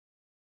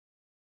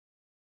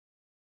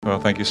Well,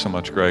 thank you so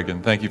much, Greg,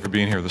 and thank you for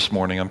being here this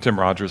morning. I'm Tim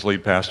Rogers,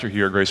 lead pastor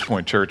here at Grace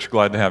Point Church.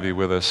 Glad to have you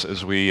with us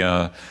as we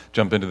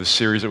jump into the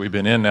series that we've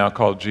been in now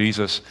called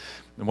Jesus.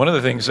 And one of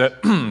the things that,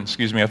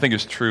 I think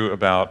is true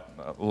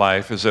about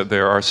life is that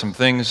there are some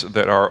things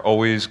that are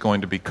always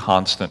going to be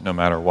constant no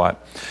matter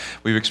what.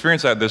 We've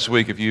experienced that this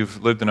week. If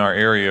you've lived in our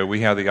area, we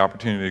had the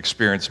opportunity to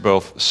experience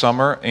both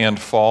summer and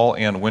fall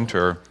and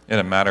winter in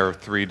a matter of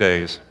 3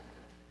 days.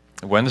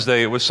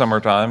 Wednesday, it was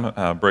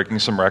summertime, breaking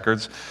some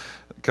records.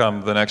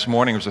 Come the next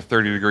morning, it was a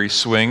 30-degree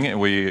swing, and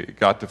we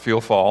got to feel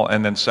fall.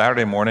 And then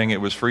Saturday morning,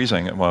 it was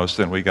freezing at most,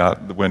 and we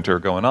got the winter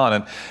going on.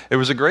 And it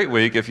was a great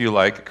week if you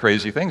like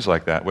crazy things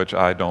like that, which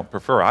I don't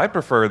prefer. I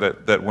prefer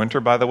that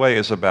winter, by the way,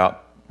 is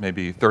about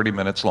maybe 30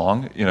 minutes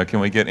long. Can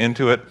we get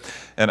into it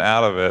and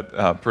out of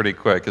it pretty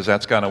quick? Because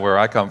that's kind of where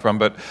I come from.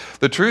 But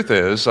the truth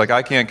is,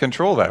 I can't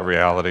control that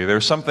reality.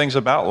 There's some things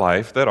about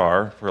life that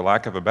are, for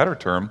lack of a better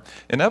term,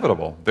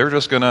 inevitable. They're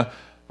just going to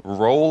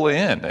roll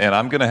in, and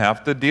I'm going to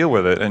have to deal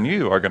with it, and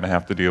you are going to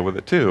have to deal with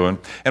it too.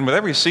 And with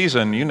every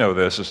season,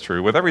 this is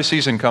true, with every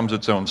season comes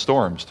its own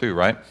storms too,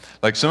 right?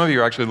 Like some of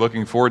you are actually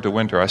looking forward to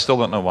winter. I still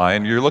don't know why,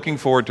 and you're looking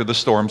forward to the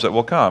storms that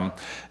will come.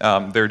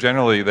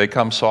 They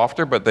come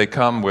softer, but they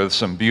come with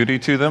some beauty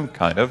to them,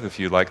 kind of, if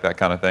you like that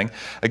kind of thing.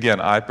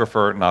 Again, I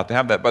prefer not to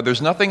have that, but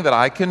there's nothing that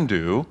I can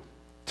do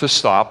to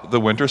stop the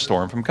winter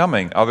storm from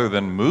coming other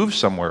than move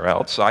somewhere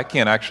else. I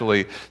can't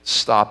actually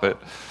stop it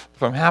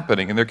from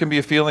happening. And there can be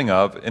a feeling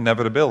of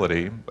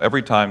inevitability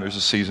every time there's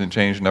a season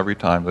change and every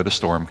time that a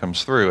storm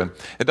comes through. And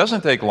it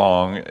doesn't take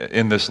long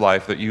in this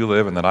life that you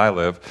live and that I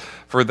live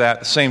for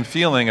that same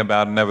feeling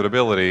about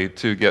inevitability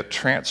to get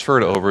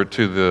transferred over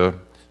to the,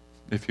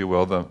 if you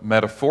will, the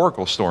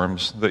metaphorical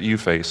storms that you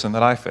face and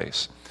that I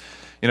face.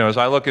 As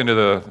I look into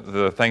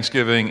the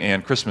Thanksgiving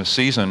and Christmas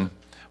season,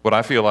 what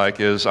I feel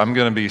like is I'm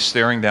going to be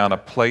staring down a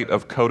plate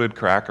of coated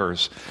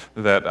crackers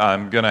that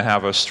I'm going to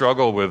have a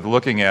struggle with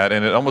looking at,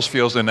 and it almost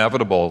feels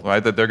inevitable, right,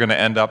 that they're going to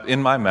end up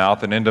in my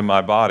mouth and into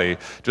my body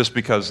just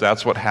because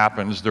that's what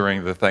happens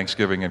during the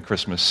Thanksgiving and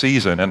Christmas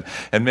season.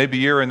 And maybe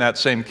you're in that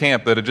same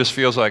camp that it just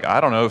feels like,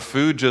 I don't know,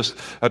 food just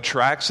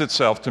attracts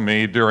itself to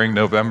me during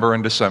November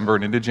and December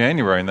and into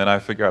January, and then I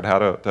figure out how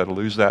to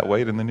lose that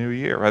weight in the new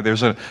year, right?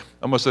 There's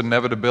almost an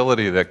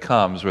inevitability that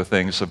comes with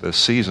things of this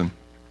season.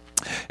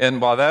 And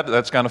while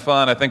that's kind of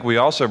fun, I think we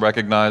also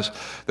recognize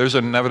there's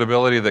an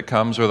inevitability that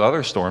comes with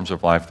other storms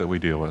of life that we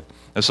deal with.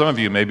 And some of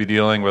you may be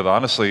dealing with,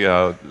 honestly,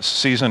 a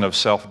season of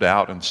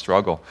self-doubt and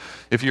struggle.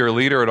 If you're a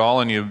leader at all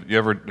and you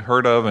ever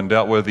heard of and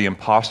dealt with the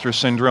imposter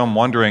syndrome,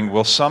 wondering,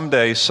 will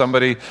someday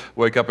somebody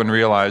wake up and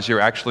realize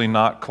you're actually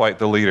not quite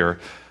the leader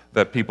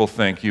that people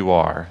think you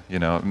are?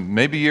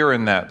 Maybe you're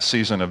in that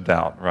season of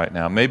doubt right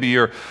now. Maybe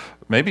you're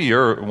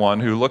one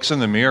who looks in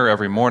the mirror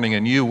every morning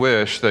and you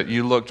wish that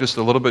you look just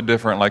a little bit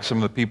different like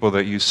some of the people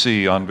that you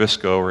see on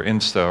Visco or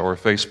Insta or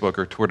Facebook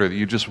or Twitter, that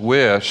you just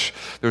wish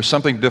there's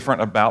something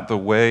different about the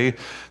way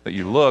that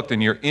you looked,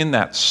 and you're in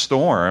that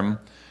storm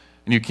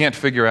and you can't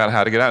figure out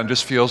how to get out, and it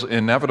just feels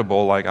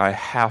inevitable, like I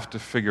have to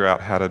figure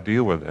out how to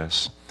deal with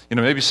this.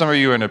 Maybe some of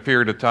you are in a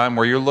period of time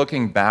where you're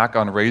looking back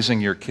on raising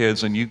your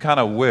kids and you kind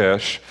of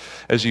wish,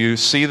 as you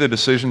see the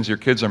decisions your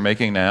kids are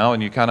making now,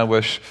 and you kind of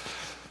wish,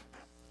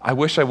 I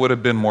wish I would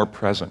have been more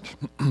present.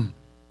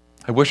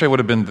 I wish I would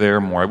have been there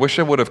more. I wish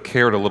I would have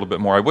cared a little bit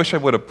more. I wish I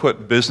would have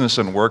put business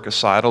and work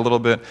aside a little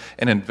bit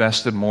and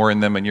invested more in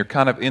them. And you're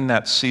kind of in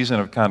that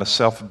season of kind of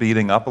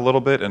self-beating up a little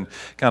bit and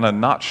kind of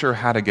not sure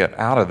how to get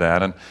out of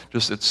that. And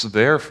just it's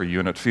there for you,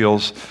 and it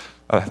feels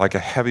like a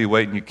heavy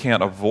weight, and you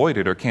can't avoid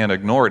it or can't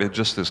ignore it. It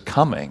just is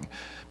coming.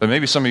 But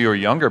maybe some of you are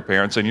younger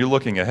parents and you're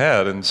looking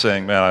ahead and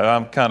saying, man,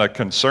 I'm kind of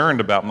concerned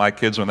about my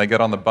kids when they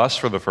get on the bus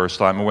for the first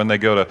time, or when they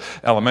go to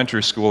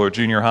elementary school or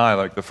junior high,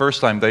 like the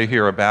first time they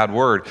hear a bad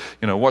word,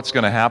 what's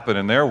going to happen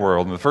in their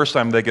world? And the first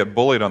time they get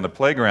bullied on the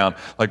playground,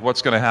 like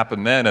what's going to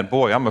happen then? And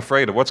boy, I'm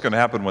afraid of what's going to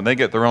happen when they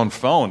get their own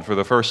phone for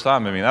the first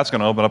time. That's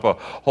going to open up a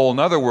whole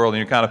nother world, and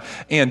you're kind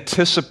of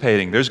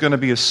anticipating there's going to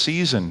be a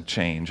season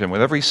change. And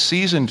with every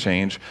season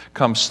change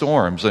comes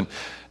storms. And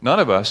none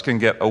of us can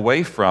get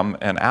away from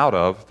and out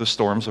of the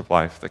storms of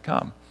life that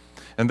come.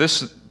 And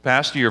this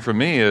past year for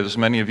me, as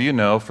many of you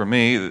know, for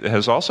me,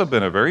 has also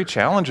been a very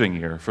challenging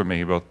year for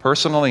me, both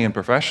personally and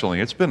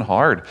professionally. It's been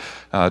hard,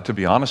 to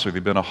be honest with you.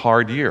 It's been a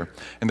hard year.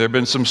 And there have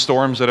been some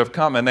storms that have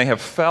come, and they have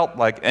felt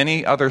like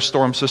any other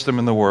storm system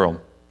in the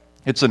world.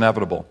 It's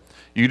inevitable.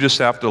 You just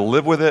have to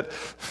live with it,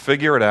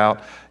 figure it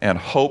out, and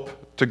hope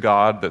to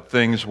God that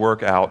things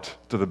work out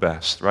to the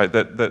best, right?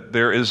 That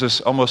there is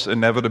this almost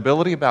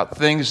inevitability about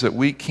things that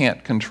we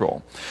can't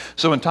control.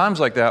 So in times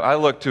like that, I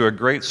look to a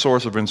great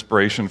source of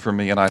inspiration for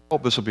me, and I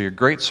hope this will be a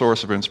great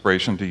source of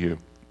inspiration to you.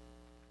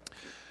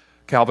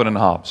 Calvin and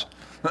Hobbes.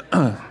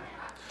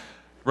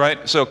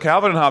 Right? So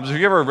Calvin and Hobbes, have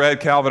you ever read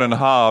Calvin and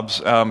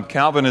Hobbes?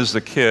 Calvin is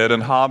the kid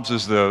and Hobbes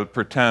is the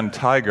pretend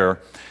tiger.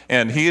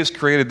 And he has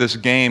created this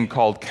game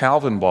called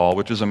Calvin Ball,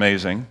 which is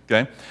amazing,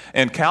 okay?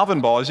 And Calvin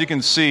Ball, as you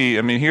can see,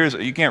 I mean,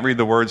 you can't read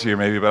the words here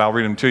maybe, but I'll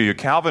read them to you.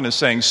 Calvin is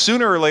saying,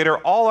 sooner or later,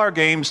 all our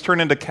games turn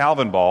into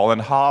Calvin Ball.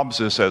 And Hobbes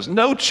says,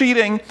 no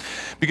cheating.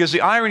 Because the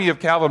irony of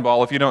Calvin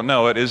Ball, if you don't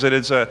know it, is that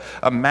it's a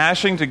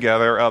mashing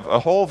together of a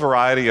whole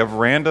variety of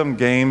random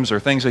games or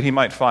things that he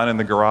might find in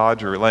the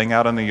garage or laying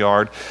out in the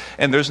yard.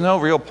 And there's no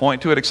real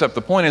point to it, except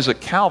the point is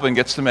that Calvin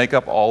gets to make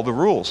up all the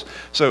rules.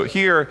 So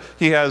here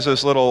he has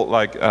this little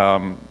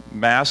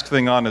mask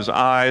thing on his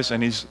eyes,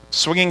 and he's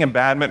swinging a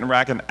badminton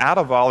racket at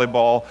a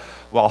volleyball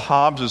while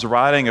Hobbes is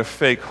riding a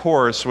fake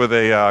horse with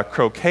a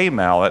croquet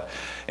mallet.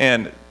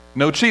 And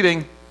no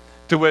cheating,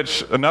 to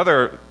which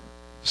another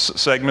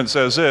segment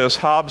says this.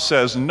 Hobbes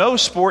says, no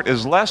sport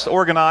is less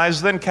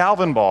organized than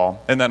Calvin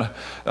Ball. And then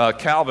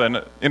Calvin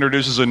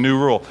introduces a new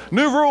rule.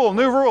 New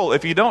rule.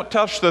 If you don't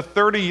touch the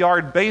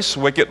 30-yard base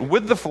wicket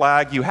with the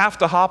flag, you have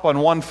to hop on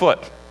one foot.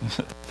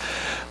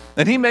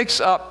 And he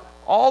makes up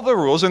all the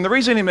rules, and the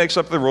reason he makes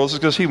up the rules is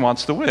because he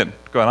wants to win,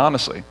 quite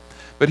honestly.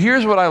 But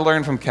here's what I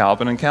learned from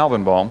Calvin and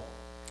Calvin Ball.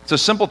 It's a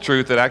simple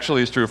truth that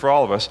actually is true for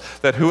all of us,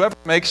 that whoever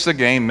makes the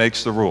game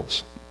makes the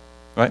rules,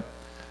 right?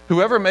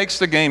 Whoever makes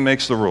the game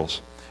makes the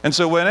rules. And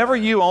so whenever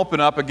you open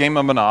up a game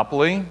of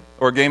Monopoly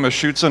or a game of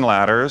Chutes and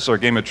Ladders or a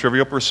game of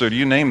Trivial Pursuit,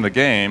 you name the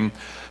game,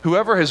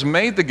 whoever has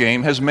made the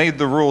game has made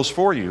the rules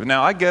for you.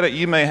 Now, I get it.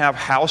 You may have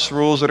house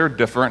rules that are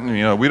different.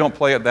 And, we don't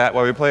play it that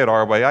way. We play it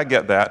our way. I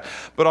get that.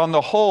 But on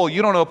the whole,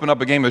 you don't open up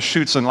a game of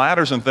Chutes and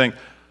Ladders and think,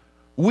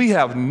 we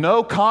have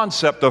no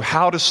concept of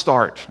how to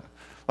start.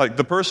 Like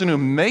the person who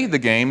made the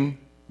game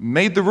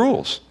made the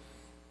rules.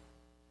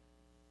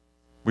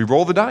 We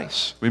roll the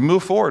dice. We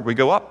move forward. We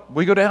go up.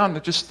 We go down.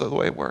 It's just the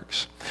way it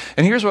works.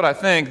 And here's what I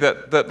think,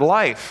 that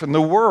life and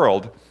the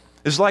world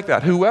is like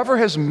that. Whoever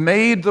has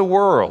made the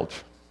world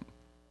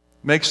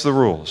makes the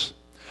rules.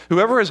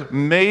 Whoever has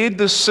made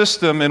the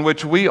system in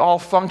which we all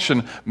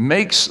function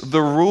makes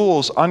the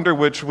rules under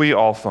which we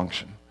all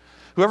function.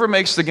 Whoever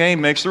makes the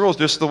game makes the rules,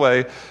 just the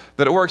way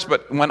that it works.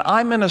 But when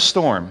I'm in a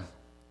storm,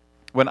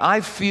 when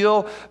I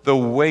feel the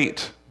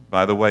weight,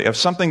 by the way, of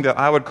something that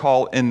I would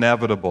call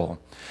inevitable,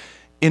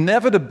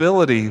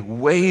 inevitability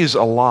weighs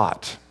a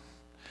lot.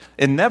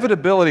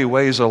 Inevitability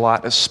weighs a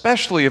lot,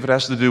 especially if it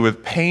has to do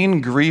with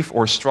pain, grief,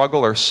 or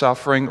struggle, or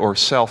suffering, or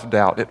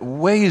self-doubt. It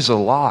weighs a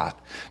lot.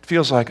 It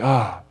feels like,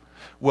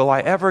 will I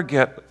ever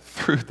get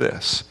through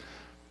this?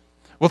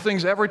 Will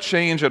things ever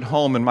change at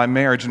home, in my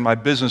marriage, in my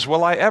business?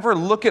 Will I ever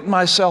look at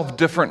myself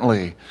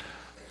differently?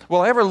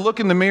 Will I ever look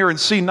in the mirror and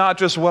see not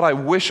just what I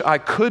wish I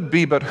could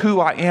be, but who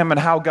I am and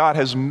how God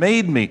has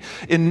made me?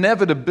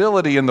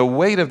 Inevitability and the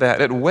weight of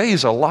that, it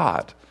weighs a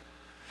lot.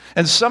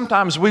 And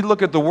sometimes we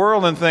look at the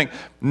world and think,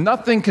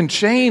 nothing can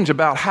change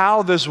about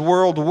how this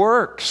world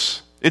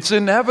works. It's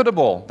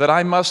inevitable that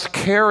I must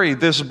carry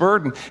this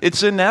burden.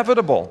 It's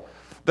inevitable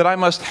that I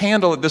must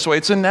handle it this way.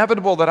 It's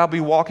inevitable that I'll be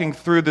walking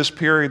through this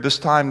period, this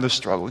time, this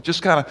struggle. It's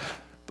just kind of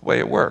the way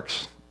it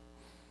works.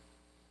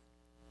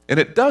 And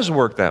it does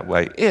work that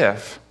way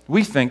if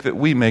we think that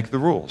we make the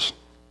rules.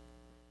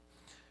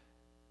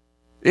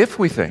 If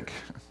we think,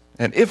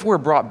 and if we're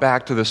brought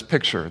back to this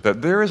picture,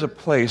 that there is a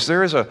place,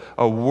 there is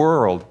a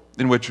world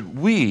in which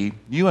we,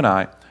 you and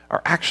I,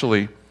 are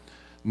actually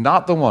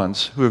not the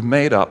ones who have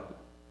made up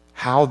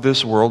how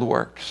this world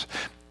works.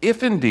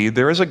 If indeed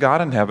there is a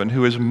God in heaven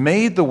who has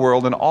made the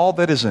world and all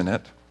that is in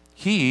it,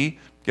 he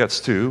gets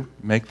to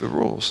make the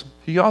rules.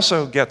 He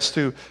also gets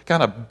to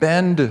kind of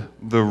bend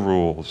the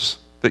rules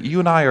that you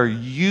and I are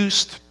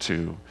used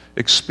to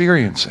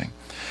experiencing.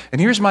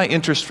 And here's my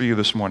interest for you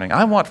this morning.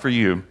 I want for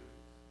you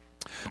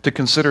to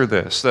consider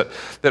this,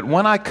 that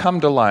when I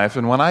come to life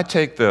and when I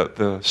take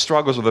the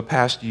struggles of the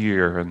past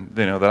year and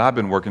that I've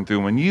been working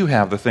through, when you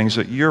have the things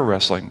that you're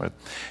wrestling with,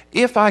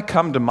 if I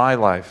come to my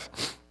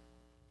life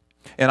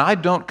and I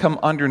don't come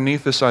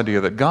underneath this idea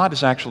that God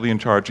is actually in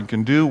charge and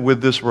can do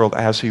with this world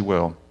as he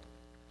will,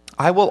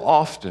 I will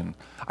often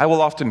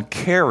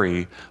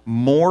carry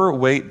more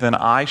weight than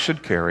I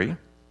should carry.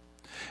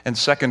 And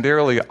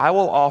secondarily, I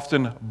will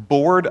often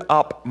board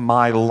up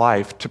my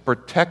life to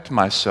protect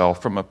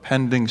myself from a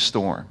pending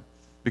storm,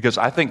 because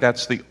I think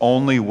that's the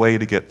only way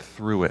to get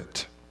through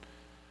it.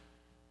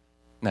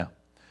 Now,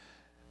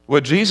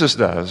 what Jesus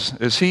does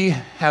is he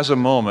has a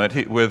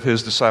moment with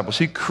his disciples.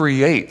 He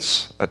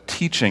creates a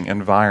teaching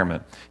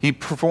environment. He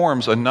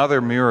performs another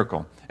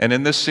miracle. And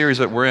in this series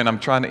that we're in, I'm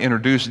trying to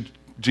introduce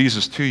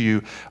Jesus to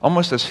you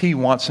almost as he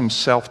wants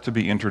himself to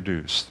be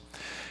introduced.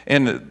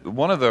 And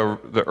one of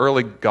the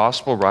early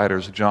gospel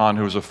writers, John,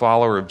 who was a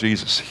follower of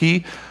Jesus,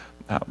 he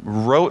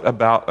wrote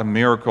about a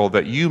miracle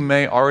that you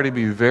may already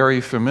be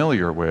very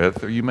familiar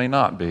with, or you may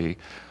not be.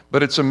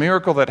 But it's a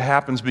miracle that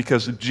happens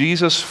because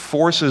Jesus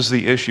forces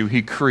the issue.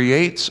 He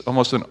creates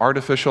almost an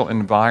artificial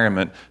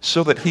environment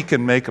so that he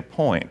can make a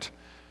point.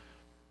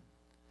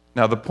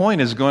 Now, the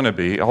point is going to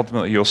be,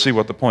 ultimately you'll see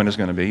what the point is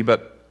going to be,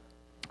 but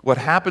what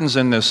happens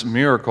in this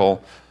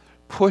miracle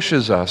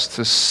pushes us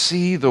to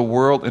see the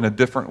world in a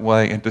different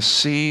way and to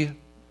see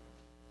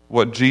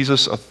what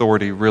Jesus'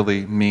 authority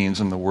really means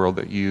in the world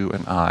that you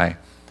and I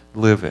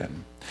live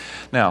in.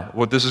 Now,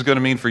 what this is going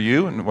to mean for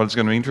you and what it's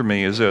going to mean for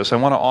me is this. I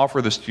want to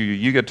offer this to you.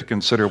 You get to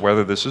consider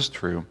whether this is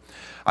true.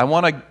 I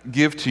want to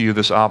give to you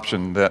this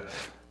option that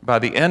by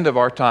the end of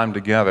our time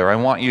together, I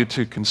want you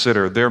to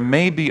consider there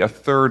may be a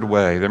third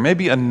way. There may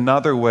be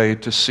another way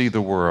to see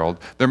the world.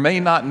 There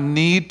may not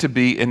need to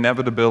be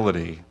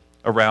inevitability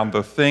around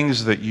the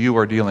things that you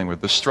are dealing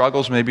with, the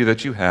struggles maybe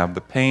that you have,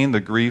 the pain, the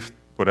grief,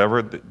 whatever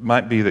it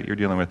might be that you're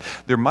dealing with.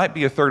 There might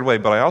be a third way,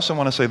 but I also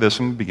want to say this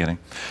from the beginning.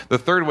 The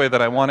third way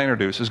that I want to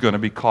introduce is going to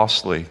be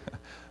costly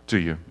to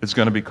you. It's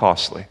going to be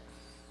costly.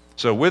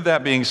 So with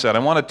that being said, I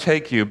want to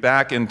take you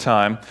back in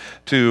time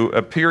to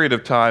a period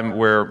of time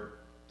where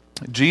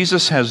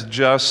Jesus has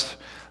just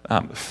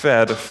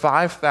fed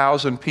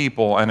 5,000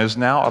 people and is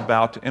now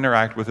about to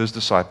interact with his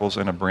disciples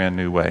in a brand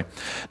new way.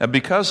 Now,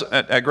 because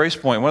at Grace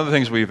Point, one of the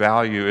things we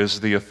value is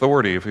the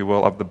authority, if you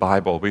will, of the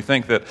Bible. We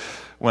think that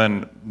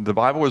when the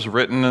Bible was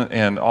written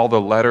and all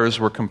the letters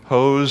were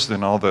composed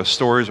and all the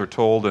stories were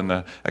told and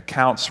the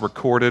accounts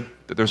recorded,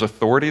 that there's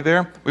authority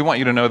there. We want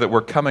you to know that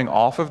we're coming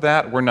off of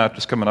that. We're not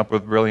just coming up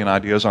with brilliant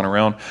ideas on our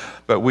own,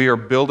 but we are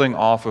building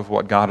off of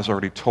what God has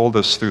already told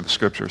us through the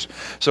Scriptures.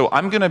 So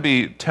I'm going to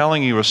be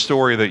telling you a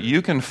story that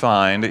you can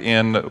find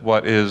in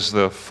what is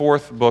the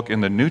fourth book in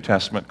the New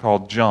Testament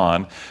called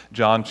John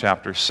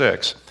chapter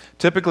 6.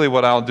 Typically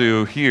what I'll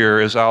do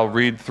here is I'll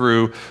read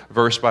through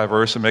verse by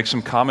verse and make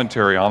some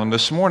commentary on them.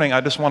 This morning,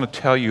 I just want to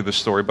tell you the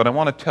story, but I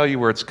want to tell you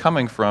where it's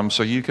coming from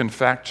so you can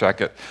fact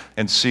check it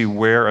and see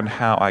where and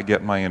how I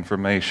get my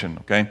information,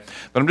 okay?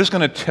 But I'm just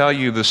going to tell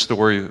you the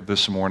story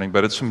this morning,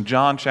 but it's from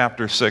John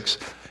chapter 6,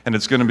 and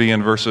it's going to be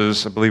in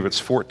verses, I believe it's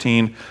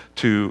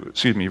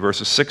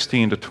verses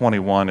 16 to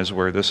 21 is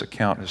where this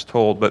account is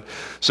told. But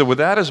so with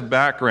that as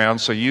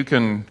background, so you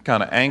can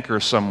kind of anchor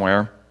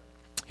somewhere,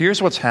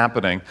 here's what's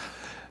happening.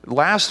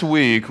 Last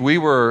week, we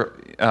were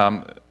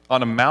on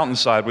a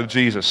mountainside with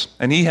Jesus,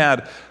 and he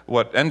had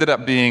what ended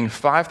up being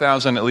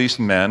 5,000 at least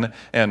men,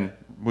 and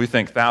we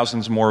think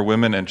thousands more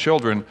women and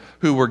children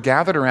who were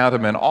gathered around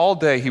him, and all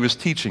day he was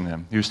teaching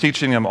them. He was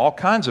teaching them all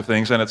kinds of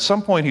things, and at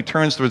some point he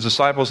turns to his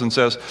disciples and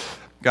says,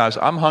 guys,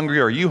 I'm hungry.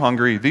 Are you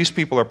hungry? These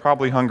people are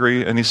probably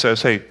hungry. And he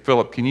says, hey,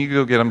 Philip, can you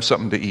go get them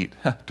something to eat?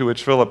 To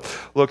which Philip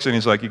looks and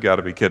he's like, you got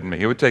to be kidding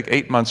me. It would take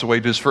 8 months'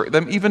 wages for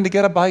them even to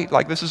get a bite.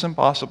 Like, this is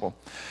impossible.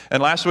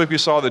 And last week we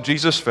saw that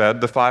Jesus fed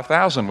the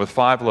 5,000 with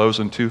 5 loaves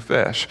and 2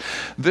 fish.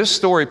 This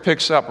story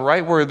picks up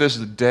right where this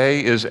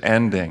day is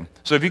ending.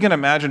 So if you can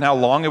imagine how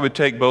long it would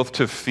take both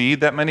to feed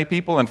that many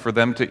people and for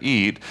them to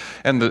eat,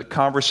 and the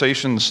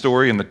conversation, the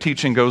story, and the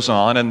teaching goes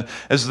on, and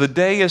as the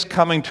day is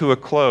coming to a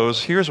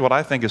close, here's what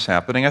I think is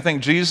happening. I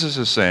think Jesus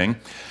is saying,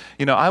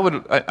 you know,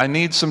 I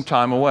need some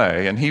time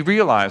away. And he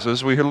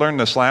realizes, we learned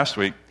this last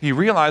week, he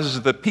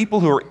realizes that people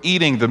who are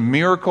eating the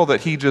miracle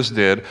that he just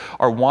did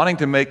are wanting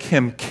to make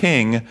him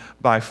king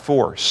by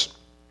force.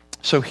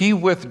 So he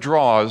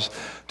withdraws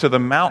to the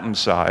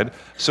mountainside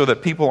so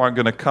that people aren't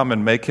going to come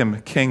and make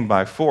him king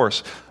by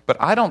force. But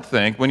I don't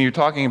think, when you're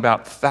talking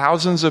about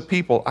thousands of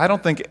people, I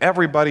don't think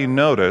everybody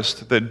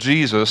noticed that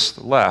Jesus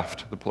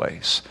left the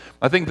place.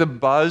 I think the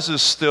buzz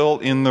is still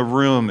in the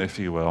room, if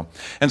you will.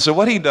 And so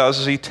what he does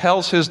is he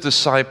tells his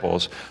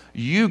disciples,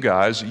 you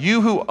guys, you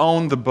who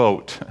own the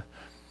boat,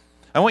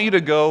 I want you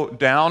to go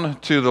down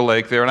to the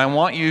lake there, and I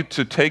want you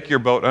to take your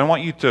boat, and I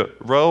want you to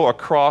row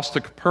across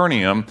to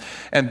Capernaum,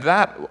 and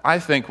that, I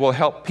think, will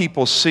help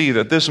people see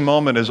that this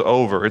moment is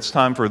over. It's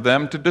time for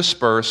them to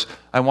disperse.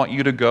 I want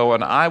you to go,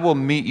 and I will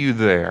meet you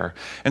there.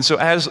 And so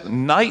as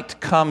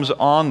night comes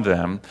on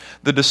them,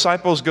 the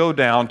disciples go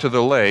down to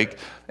the lake,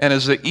 and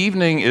as the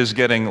evening is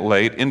getting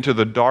late, into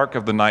the dark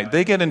of the night,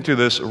 they get into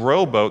this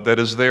rowboat that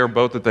is their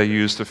boat that they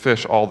use to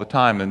fish all the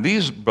time. And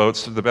these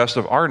boats, to the best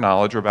of our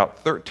knowledge, are about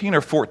 13 or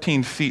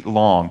 14 feet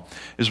long,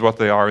 is what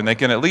they are. And they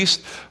can at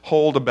least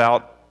hold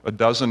about a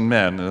dozen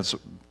men. And let's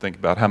think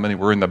about how many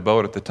were in the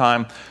boat at the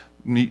time.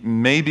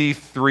 Maybe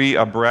 3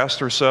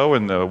 abreast or so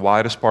in the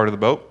widest part of the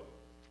boat.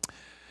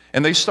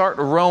 And they start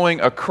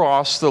rowing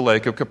across the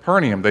lake of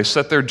Capernaum. They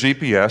set their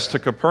GPS to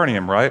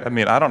Capernaum, right? I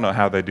mean, I don't know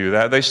how they do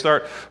that. They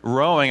start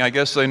rowing. I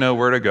guess they know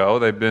where to go.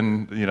 They've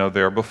been,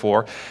 there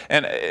before.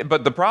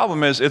 But the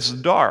problem is it's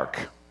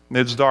dark.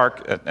 It's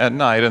dark at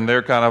night, and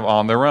they're kind of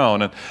on their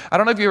own. And I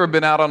don't know if you've ever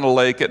been out on a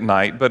lake at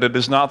night, but it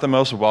is not the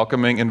most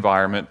welcoming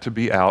environment to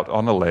be out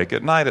on a lake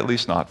at night, at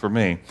least not for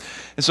me.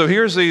 And so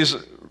here's these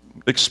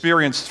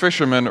experienced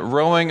fishermen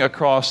rowing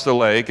across the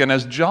lake, and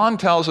as John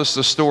tells us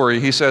the story,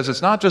 he says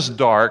it's not just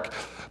dark,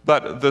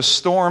 but the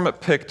storm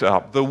picked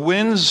up. The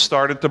winds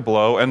started to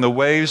blow, and the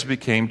waves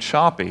became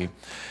choppy,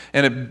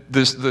 and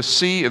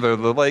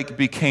the lake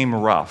became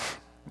rough.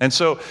 And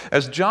so,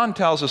 as John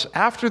tells us,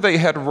 after they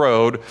had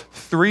rowed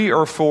 3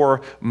 or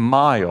 4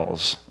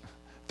 miles,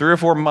 3 or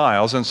 4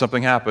 miles, and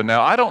something happened.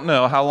 Now, I don't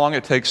know how long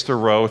it takes to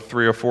row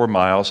 3 or 4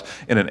 miles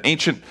in an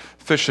ancient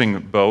fishing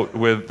boat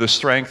with the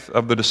strength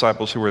of the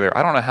disciples who were there.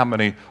 I don't know how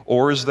many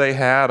oars they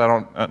had. I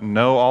don't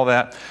know all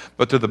that.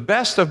 But to the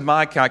best of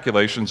my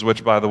calculations,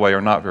 which, by the way,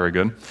 are not very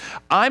good,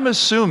 I'm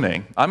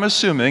assuming,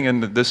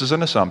 and this is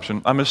an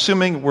assumption, I'm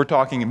assuming we're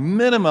talking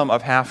minimum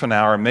of half an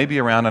hour, maybe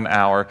around an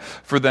hour,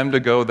 for them to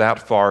go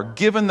that far,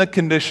 given the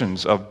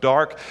conditions of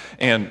dark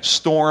and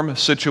storm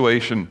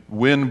situation,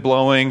 wind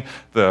blowing,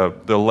 the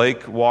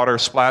lake water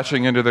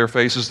splashing into their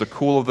faces, the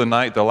cool of the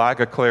night, the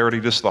lack of clarity,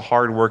 just the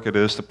hard work it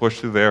is to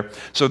push through there.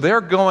 So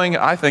they're going,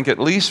 I think, at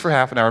least for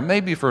half an hour,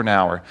 maybe for an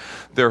hour.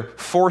 They're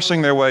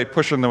forcing their way,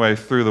 pushing their way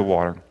through the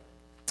water.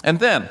 And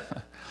then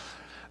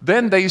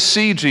they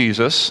see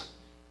Jesus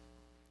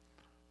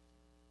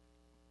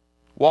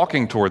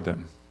walking toward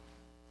them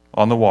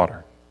on the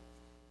water,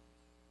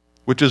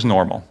 which is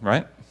normal,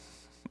 right?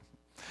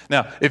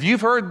 Now, if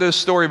you've heard this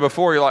story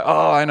before, you're like,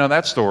 oh, I know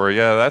that story.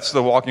 Yeah, that's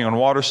the walking on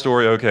water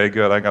story. Okay,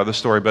 good, I got the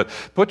story. But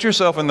put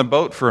yourself in the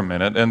boat for a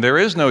minute, and there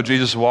is no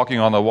Jesus walking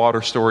on the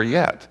water story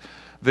yet.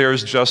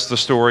 There's just the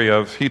story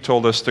of he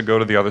told us to go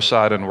to the other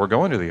side, and we're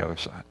going to the other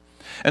side.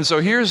 And so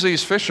here's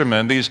these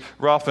fishermen, these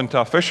rough and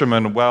tough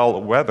fishermen,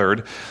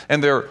 well-weathered,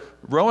 and they're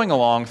rowing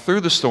along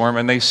through the storm,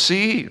 and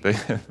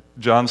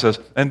John says,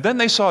 and then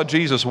they saw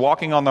Jesus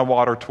walking on the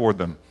water toward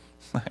them.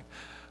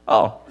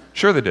 Oh,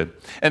 sure they did.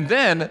 And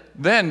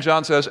then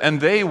John says, and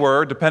they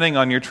were, depending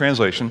on your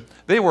translation,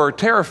 they were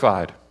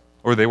terrified,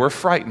 or they were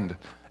frightened.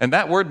 And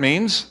that word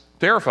means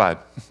terrified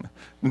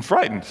and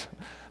frightened.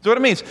 That's what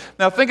it means.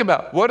 Now think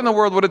about, what in the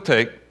world would it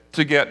take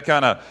to get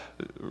kind of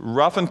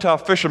rough and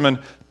tough fishermen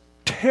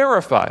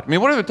terrified? I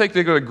mean, what does it take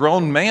to get a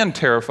grown man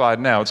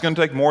terrified now? It's going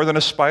to take more than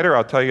a spider,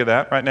 I'll tell you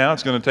that right now.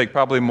 It's going to take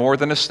probably more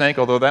than a snake,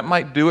 although that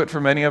might do it for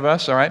many of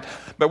us, all right?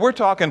 But we're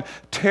talking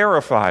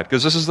terrified,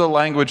 because this is the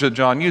language that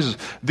John uses.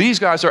 These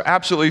guys are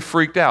absolutely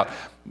freaked out.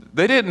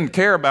 They didn't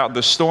care about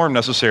the storm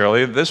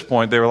necessarily. At this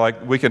point, they were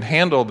like, we can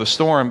handle the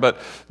storm, but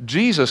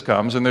Jesus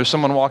comes, and there's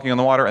someone walking on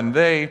the water, and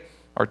they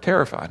are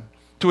terrified.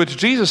 To which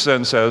Jesus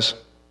then says,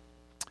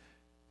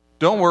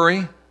 don't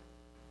worry,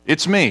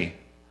 it's me.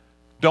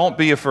 Don't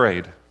be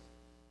afraid.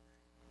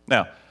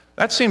 Now,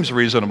 that seems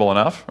reasonable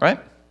enough, right?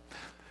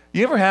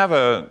 You ever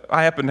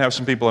I happen to have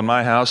some people in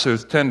my house who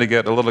tend to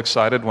get a little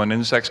excited when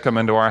insects come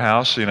into our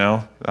house, we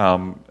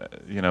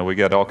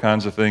get all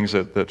kinds of things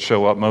that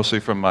show up mostly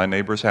from my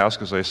neighbor's house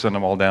because they send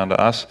them all down to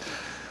us.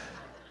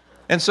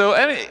 And so,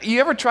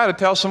 you ever try to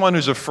tell someone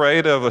who's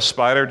afraid of a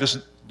spider, just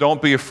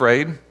don't be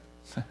afraid?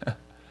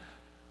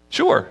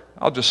 Sure,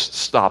 I'll just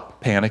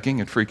stop panicking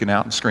and freaking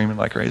out and screaming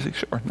like crazy.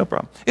 Sure, no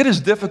problem. It is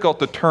difficult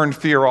to turn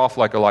fear off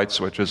like a light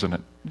switch, isn't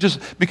it?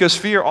 Just because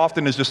fear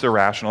often is just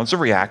irrational. It's a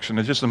reaction.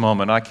 It's just a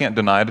moment. I can't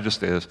deny it. It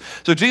just is.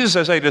 So Jesus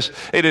says,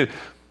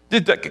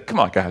 come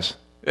on, guys.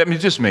 I mean,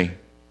 it's just me.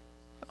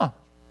 Oh,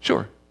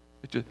 sure.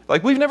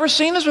 Like, we've never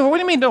seen this before. What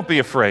do you mean, don't be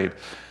afraid?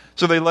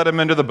 So they let him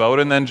into the boat,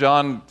 and then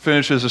John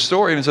finishes the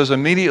story and says,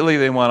 immediately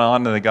they went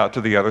on and they got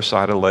to the other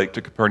side of the lake,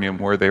 to Capernaum,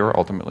 where they were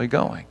ultimately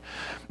going.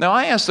 Now,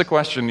 I asked the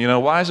question,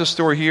 why is this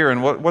story here,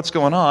 and what's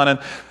going on? And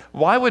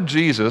why would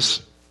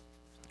Jesus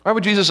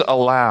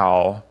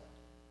allow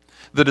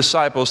the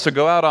disciples to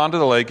go out onto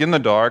the lake in the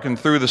dark and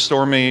through the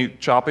stormy,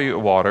 choppy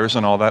waters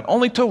and all that,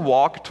 only to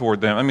walk toward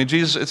them? I mean,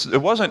 Jesus,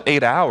 it wasn't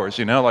 8 hours,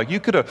 like you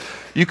could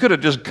have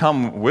just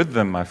come with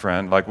them, my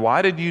friend. Like,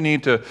 why did you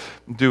need to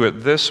do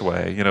it this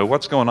way?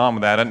 What's going on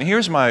with that? And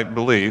here's my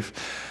belief,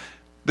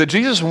 that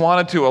Jesus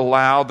wanted to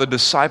allow the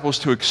disciples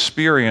to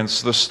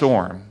experience the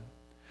storm,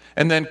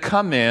 and then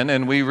come in,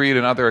 and we read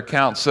in other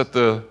accounts that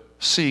the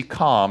sea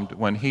calmed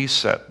when he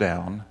sat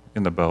down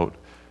in the boat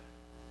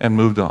and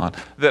moved on.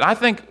 That I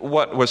think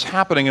what was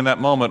happening in that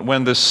moment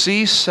when the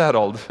sea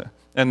settled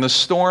and the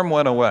storm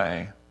went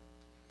away,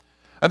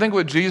 I think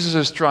what Jesus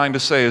is trying to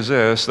say is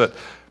this, that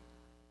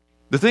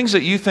the things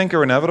that you think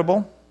are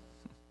inevitable,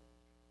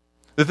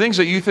 the things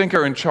that you think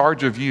are in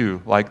charge of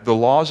you, like the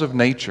laws of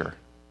nature,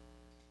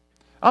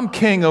 I'm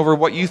king over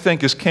what you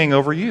think is king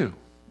over you.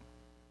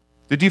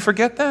 Did you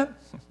forget that?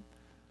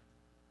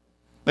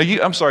 Now,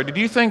 did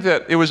you think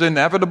that it was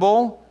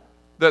inevitable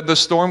that the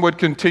storm would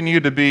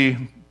continue to be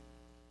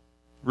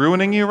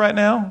ruining you right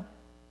now?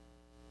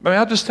 I mean,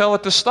 I'll just tell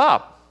it to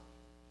stop.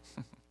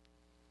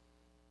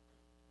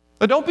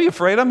 But don't be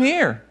afraid, I'm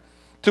here.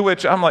 To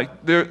which I'm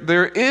like,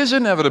 there is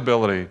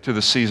inevitability to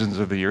the seasons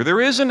of the year. There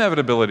is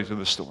inevitability to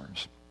the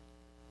storms.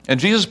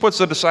 And Jesus puts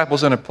the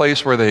disciples in a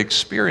place where they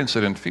experience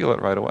it and feel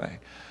it right away.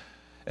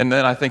 And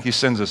then I think he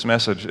sends this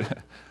message,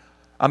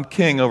 I'm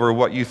king over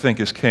what you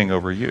think is king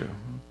over you.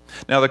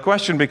 Now the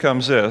question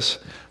becomes this,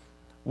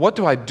 what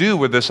do I do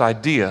with this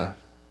idea?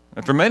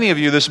 And for many of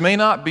you, this may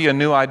not be a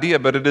new idea,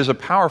 but it is a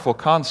powerful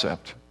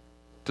concept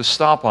to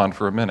stop on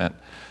for a minute.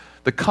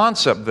 The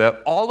concept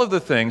that all of the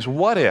things,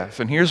 what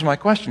if, and here's my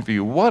question for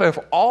you, what if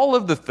all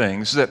of the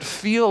things that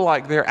feel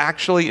like they're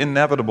actually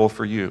inevitable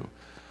for you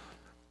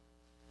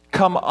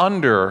come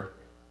under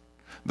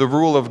the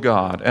rule of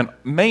God and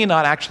may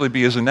not actually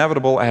be as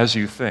inevitable as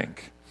you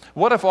think?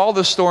 What if all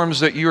the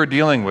storms that you are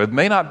dealing with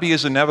may not be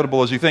as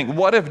inevitable as you think?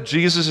 What if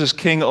Jesus is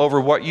king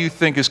over what you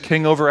think is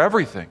king over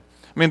everything?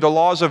 I mean, the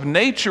laws of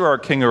nature are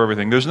king over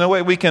everything. There's no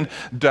way we can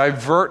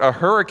divert a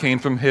hurricane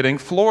from hitting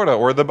Florida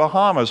or the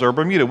Bahamas or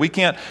Bermuda. We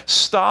can't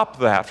stop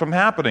that from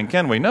happening,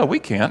 can we? No, we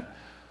can't.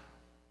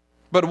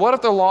 But what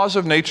if the laws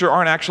of nature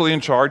aren't actually in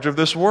charge of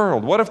this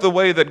world? What if the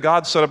way that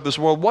God set up this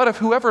world, what if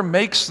whoever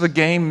makes the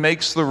game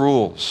makes the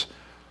rules?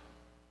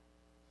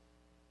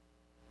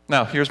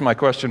 Now, here's my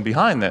question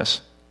behind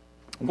this.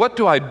 What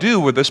do I do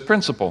with this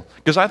principle?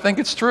 Because I think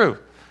it's true.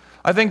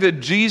 I think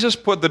that Jesus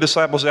put the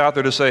disciples out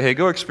there to say, hey,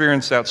 go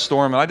experience that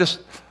storm. And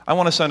I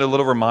want to send a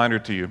little reminder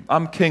to you.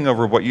 I'm king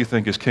over what you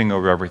think is king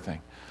over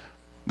everything.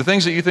 The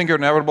things that you think are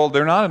inevitable,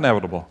 they're not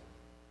inevitable.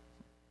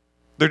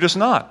 They're just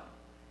not.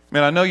 I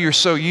mean, I know you're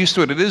so used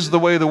to it. It is the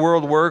way the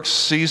world works.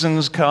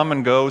 Seasons come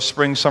and go,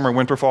 spring, summer,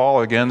 winter,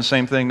 fall. Again,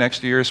 same thing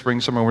next year, spring,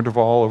 summer, winter,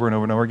 fall, over and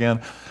over and over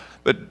again.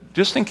 But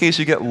just in case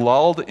you get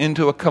lulled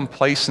into a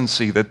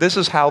complacency that this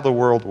is how the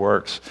world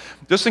works,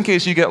 just in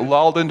case you get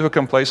lulled into a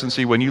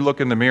complacency when you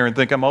look in the mirror and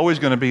think, I'm always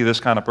going to be this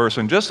kind of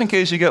person, just in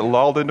case you get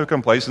lulled into a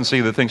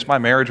complacency that thinks my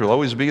marriage will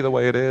always be the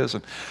way it is,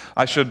 and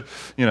I should,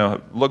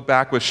 look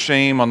back with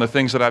shame on the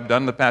things that I've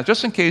done in the past,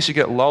 just in case you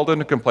get lulled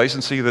into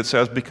complacency that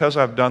says, because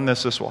I've done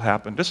this, this will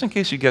happen, just in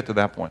case you get to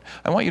that point,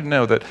 I want you to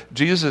know that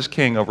Jesus is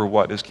king over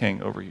what is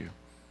king over you.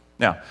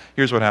 Now,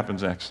 here's what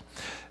happens next.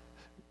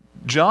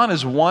 John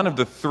is one of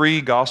the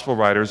three gospel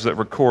writers that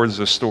records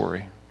this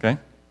story, okay?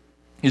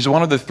 He's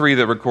one of the three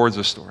that records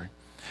this story.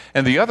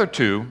 And the other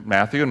two,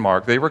 Matthew and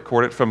Mark, they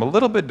record it from a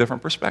little bit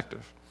different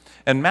perspective.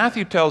 And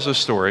Matthew tells a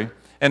story,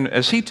 and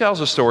as he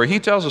tells a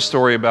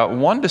story about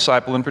one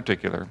disciple in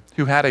particular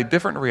who had a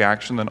different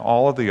reaction than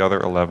all of the other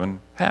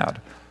 11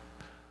 had.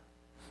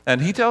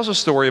 And he tells a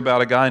story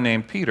about a guy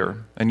named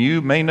Peter, and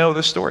you may know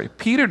this story.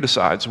 Peter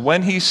decides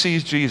when he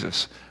sees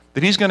Jesus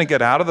that he's going to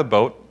get out of the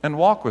boat and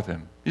walk with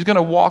him. He's going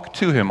to walk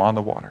to him on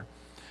the water.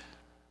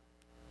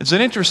 It's an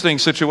interesting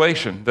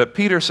situation that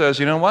Peter says,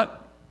 you know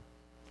what?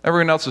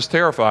 Everyone else is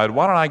terrified.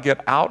 Why don't I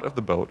get out of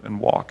the boat and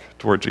walk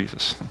toward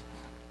Jesus?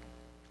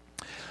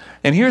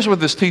 And here's what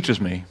this teaches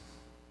me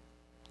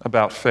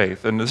about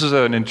faith. And this is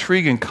an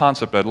intriguing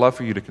concept I'd love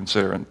for you to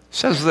consider. And it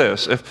says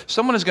this: if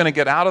someone is going to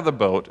get out of the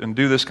boat and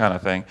do this kind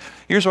of thing,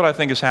 here's what I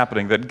think is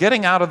happening. That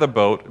getting out of the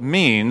boat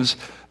means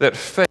that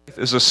faith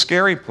is a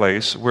scary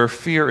place where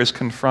fear is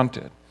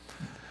confronted.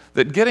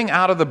 That getting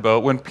out of the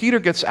boat, when Peter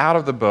gets out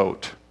of the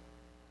boat,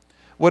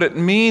 what it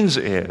means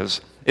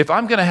is, if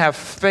I'm going to have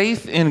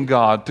faith in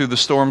God through the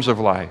storms of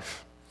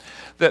life,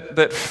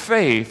 that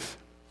faith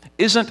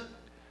isn't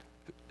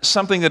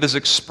something that is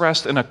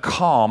expressed in a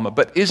calm,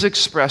 but is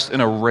expressed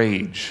in a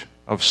rage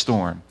of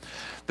storm.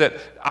 That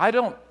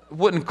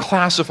wouldn't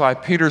classify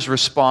Peter's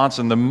response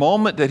in the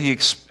moment that he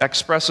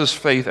expresses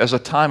faith as a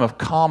time of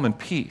calm and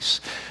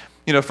peace.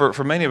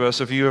 For many of us,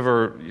 if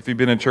you've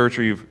been in church,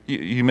 or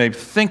you may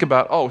think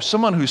about,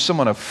 someone who's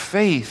someone of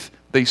faith,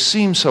 they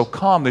seem so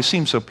calm, they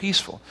seem so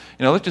peaceful.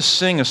 Let's just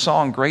sing a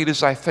song, Great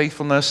is Thy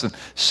Faithfulness, and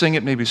sing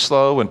it maybe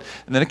slow, and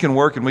then it can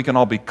work, and we can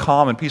all be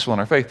calm and peaceful in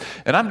our faith.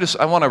 And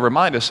I want to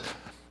remind us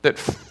that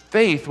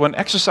faith, when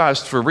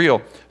exercised for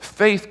real,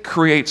 faith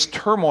creates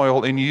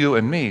turmoil in you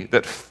and me.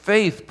 That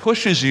faith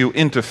pushes you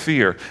into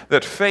fear.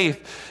 That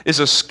faith is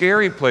a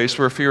scary place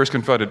where fear is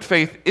confronted.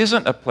 Faith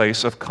isn't a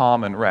place of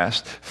calm and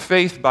rest.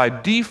 Faith by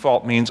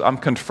default means I'm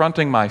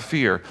confronting my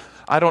fear.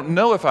 I don't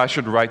know if I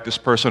should write this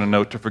person a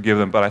note to forgive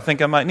them, but I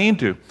think I might need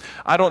to.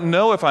 I don't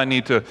know if I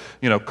need to,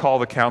 call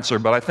the counselor,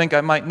 but I think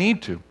I might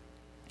need to.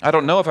 I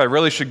don't know if I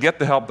really should get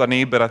the help that I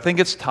need, but I think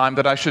it's time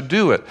that I should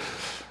do it.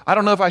 I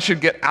don't know if I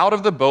should get out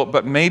of the boat,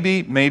 but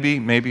maybe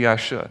I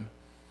should.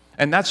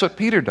 And that's what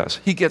Peter does.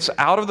 He gets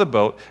out of the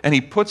boat and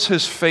he puts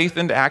his faith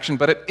into action,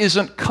 but it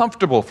isn't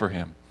comfortable for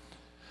him.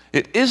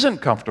 It isn't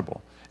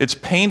comfortable. It's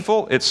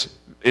painful.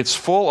 It's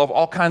full of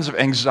all kinds of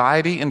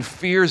anxiety and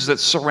fears that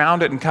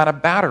surround it and kind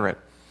of batter it.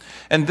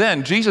 And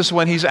then Jesus,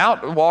 when he's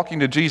out walking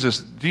to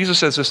Jesus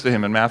says this to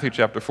him in Matthew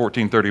chapter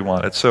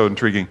 14:31. It's so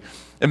intriguing.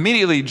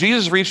 Immediately,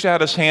 Jesus reached out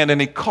his hand and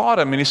he caught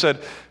him and he said,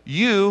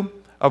 "You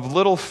of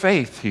little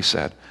faith," he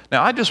said.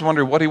 Now, I just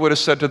wonder what he would have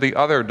said to the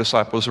other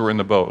disciples who were in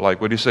the boat.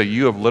 Like, would he say,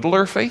 "You of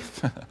littler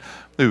faith,"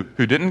 who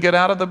didn't get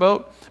out of the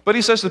boat? But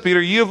he says to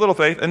Peter, "You of little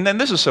faith." And then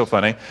this is so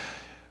funny.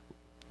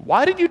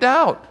 Why did you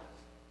doubt?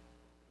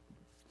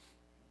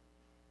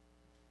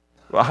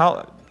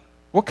 Well,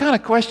 what kind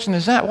of question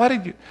is that? Why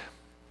did you?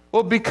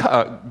 Well,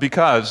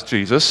 because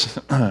Jesus,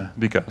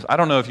 because. I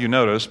don't know if you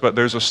noticed, but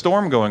there's a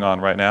storm going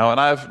on right now, and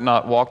I've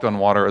not walked on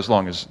water as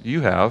long as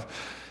you have.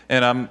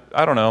 And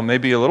I don't know,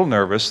 maybe a little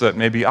nervous that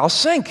maybe I'll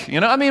sink.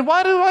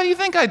 Why do you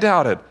think I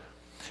doubted?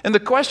 And the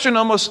question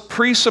almost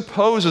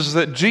presupposes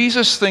that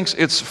Jesus thinks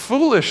it's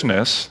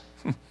foolishness.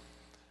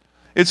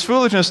 It's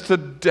foolishness to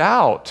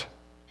doubt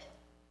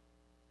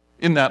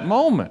in that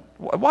moment.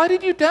 Why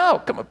did you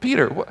doubt? Come on,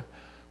 Peter.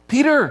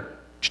 Peter.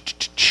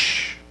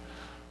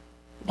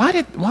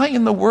 Why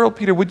in the world,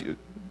 Peter, do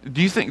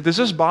you think, is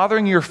this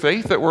bothering your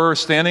faith that we're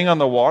standing on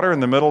the water in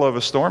the middle of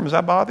a storm? Does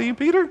that bother you,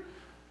 Peter?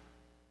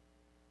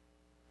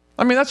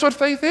 I mean, that's what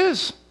faith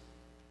is.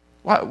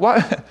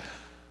 Why?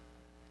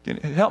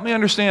 Help me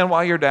understand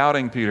why you're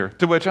doubting, Peter.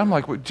 To which I'm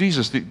like, well,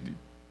 Jesus,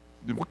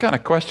 what kind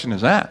of question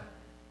is that?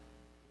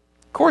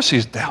 Of course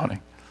he's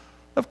doubting.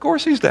 Of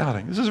course he's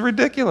doubting. This is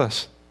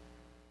ridiculous.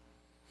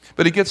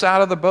 But he gets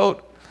out of the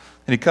boat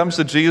and he comes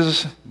to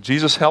Jesus.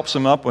 Jesus helps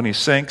him up when he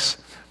sinks.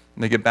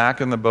 And they get back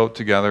in the boat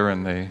together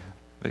and they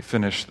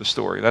finish the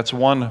story. That's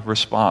one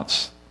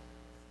response.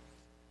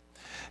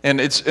 And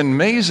it's an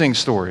amazing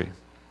story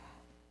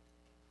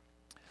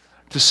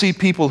to see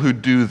people who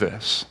do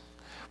this.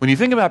 When you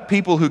think about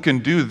people who can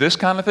do this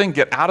kind of thing,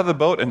 get out of the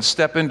boat and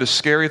step into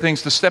scary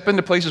things, to step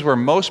into places where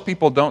most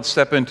people don't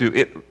step into,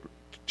 it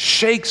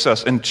shakes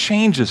us and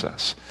changes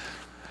us.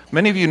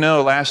 Many of you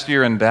know last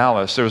year in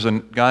Dallas, there was a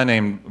guy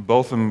named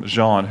Botham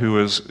Jean who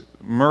was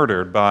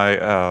murdered by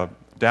a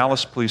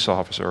Dallas police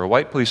officer, a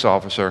white police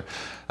officer.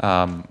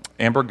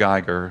 Amber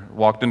Geiger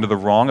walked into the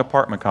wrong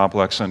apartment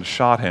complex and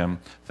shot him,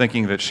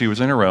 thinking that she was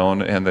in her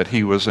own and that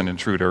he was an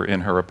intruder in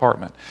her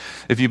apartment.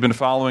 If you've been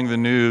following the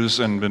news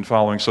and been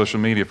following social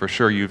media, for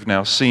sure you've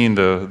now seen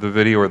the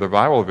video or the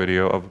viral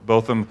video of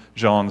Botham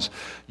Jean's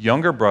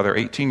younger brother,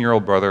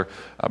 18-year-old brother,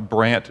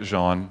 Brant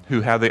Jean,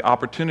 who had the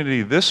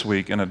opportunity this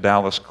week in a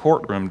Dallas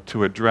courtroom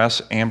to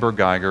address Amber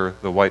Geiger,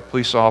 the white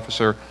police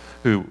officer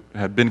who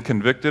had been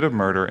convicted of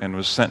murder and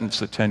was sentenced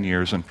to 10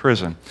 years in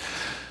prison.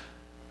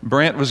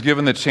 Brant was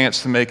given the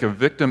chance to make a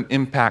victim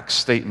impact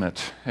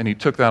statement, and he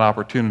took that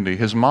opportunity.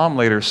 His mom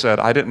later said,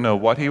 I didn't know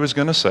what he was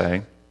going to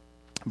say,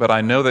 but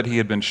I know that he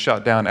had been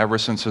shut down ever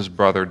since his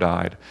brother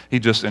died. He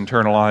just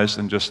internalized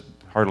and just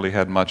hardly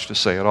had much to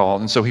say at all.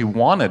 And so he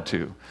wanted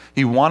to.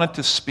 He wanted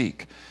to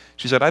speak.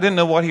 She said, I didn't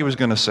know what he was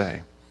going to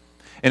say.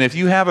 And if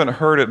you haven't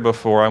heard it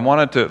before, I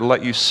wanted to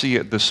let you see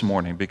it this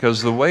morning,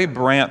 because the way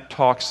Brant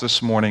talks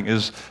this morning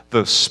is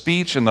the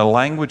speech and the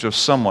language of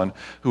someone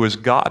who has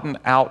gotten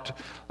out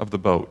of the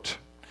boat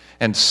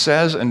and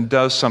says and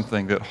does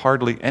something that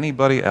hardly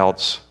anybody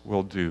else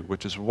will do,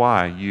 which is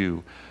why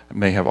you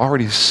may have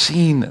already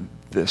seen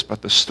this,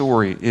 but the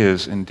story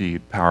is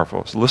indeed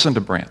powerful. So listen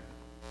to Brant.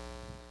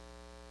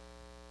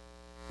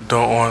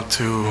 Don't want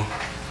to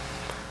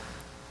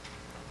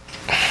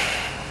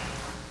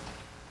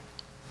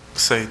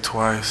say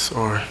twice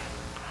or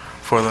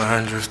for the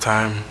 100th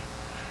time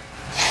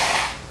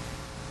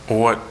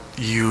what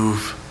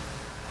you've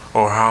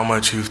or how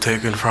much you've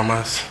taken from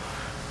us.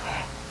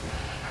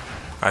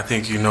 I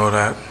think you know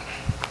that.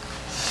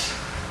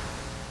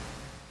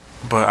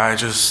 But I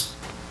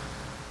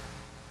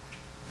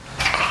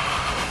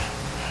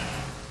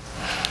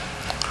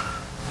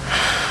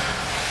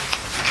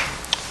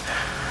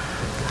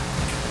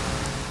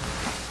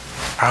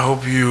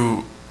hope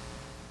you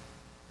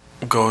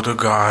go to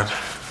God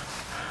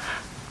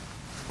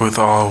with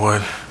all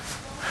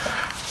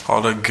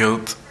the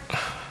guilt,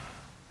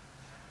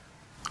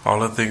 all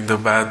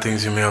the bad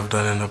things you may have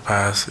done in the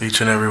past.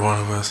 Each and every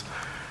one of us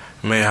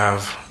may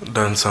have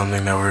done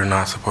something that we're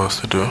not supposed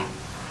to do.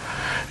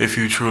 If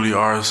you truly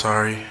are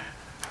sorry,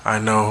 I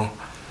know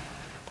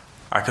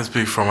I can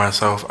speak for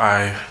myself.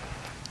 I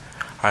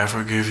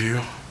forgive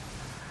you.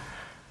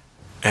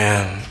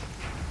 And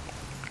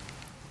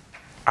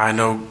I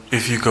know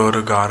if you go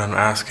to God and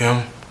ask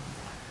Him,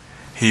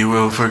 He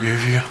will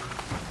forgive you.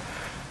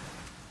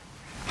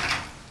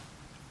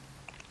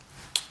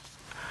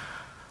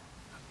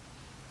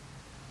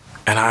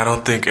 And I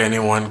don't think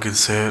anyone could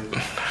say it.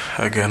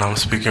 Again, I'm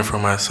speaking for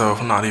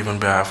myself, not even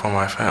behalf of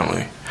my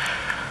family.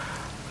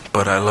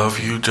 But I love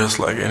you just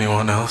like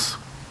anyone else.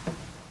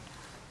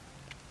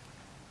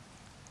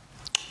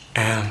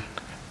 And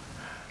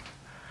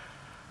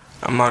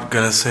I'm not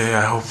gonna say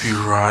I hope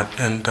you rot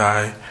and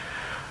die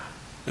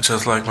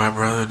just like my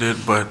brother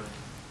did, but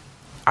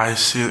I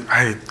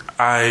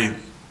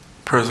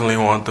personally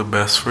want the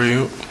best for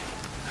you.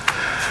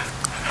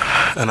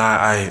 And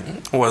I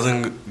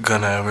wasn't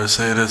gonna ever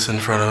say this in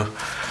front of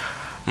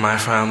my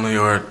family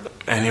or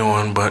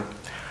anyone, but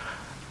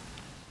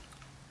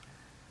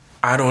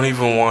I don't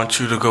even want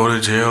you to go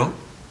to jail.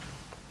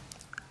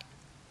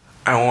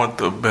 I want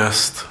the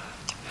best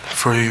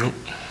for you.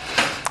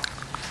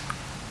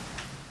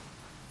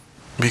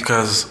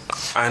 Because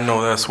I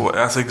know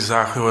that's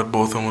exactly what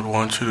both of them would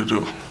want you to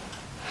do.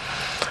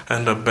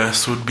 And the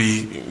best would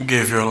be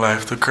give your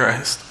life to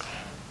Christ.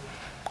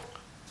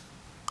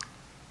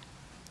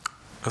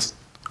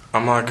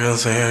 I'm not going to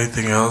say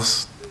anything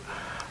else.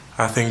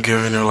 I think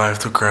giving your life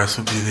to Christ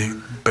would be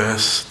the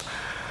best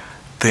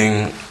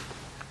thing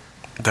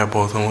that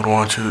both of them would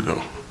want you to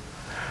do.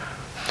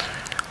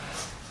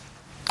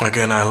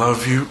 Again, I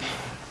love you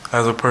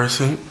as a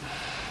person.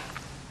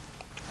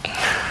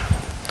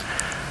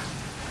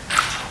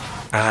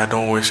 And I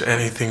don't wish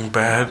anything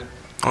bad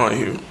on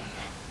you.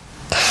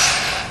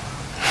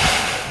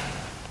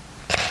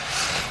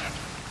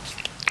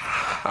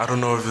 I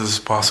don't know if this is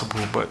possible,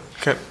 but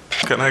can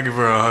I give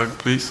her a hug,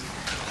 please?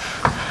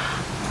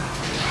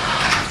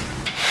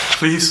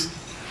 Please?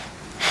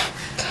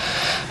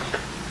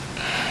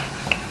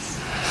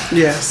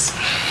 Yes.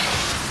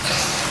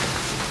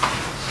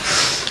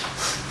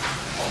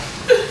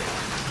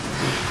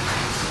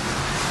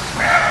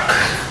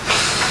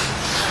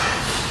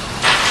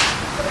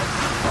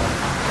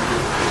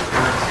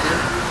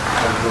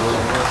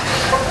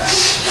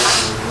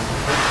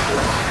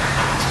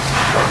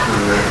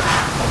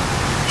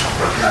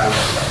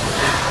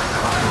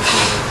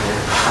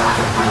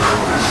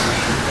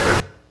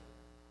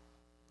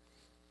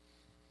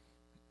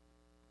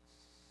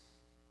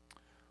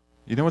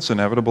 You know what's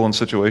inevitable in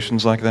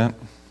situations like that?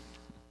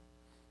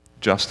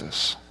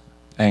 Justice,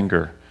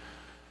 anger,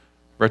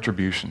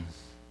 retribution.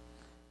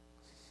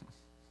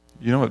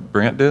 You know what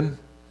Brant did?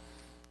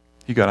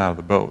 He got out of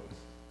the boat.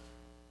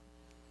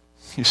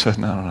 He said,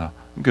 no,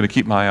 I'm going to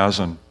keep my eyes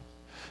on.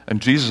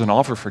 And Jesus, an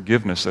offer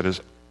forgiveness that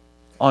is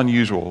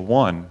unusual.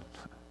 One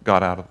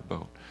got out of the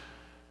boat.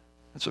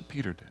 That's what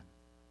Peter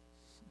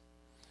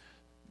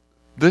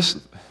did.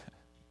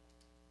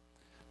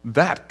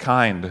 That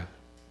kind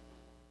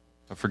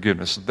of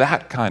forgiveness,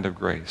 that kind of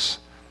grace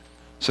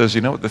says, you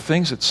know what, the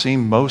things that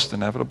seem most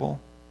inevitable,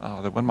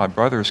 that when my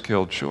brother is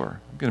killed, sure,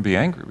 I'm going to be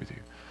angry with you.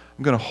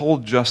 I'm going to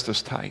hold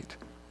justice tight.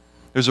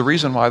 There's a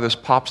reason why this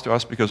pops to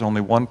us, because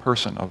only one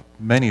person of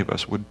many of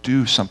us would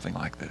do something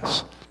like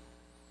this.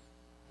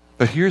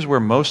 But here's where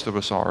most of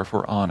us are, if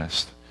we're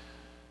honest.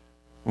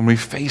 When we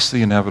face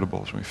the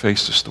inevitables, when we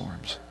face the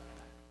storms.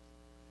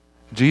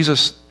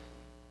 Jesus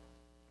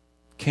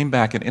came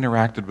back and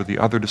interacted with the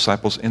other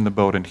disciples in the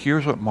boat, and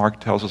here's what Mark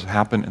tells us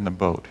happened in the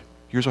boat.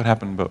 Here's what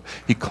happened in the boat.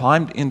 He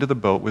climbed into the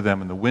boat with them,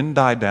 and the wind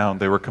died down.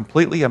 They were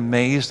completely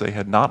amazed. They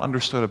had not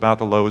understood about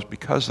the loaves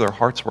because their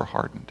hearts were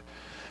hardened.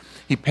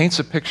 He paints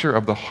a picture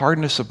of the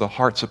hardness of the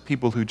hearts of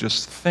people who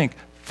just think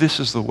this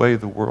is the way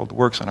the world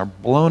works and are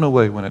blown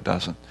away when it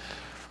doesn't.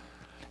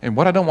 And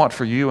what I don't want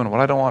for you and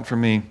what I don't want for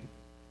me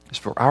is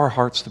for our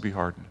hearts to be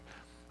hardened.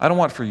 I don't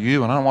want for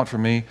you and I don't want for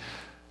me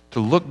to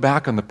look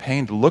back on the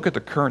pain, to look at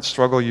the current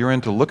struggle you're in,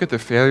 to look at the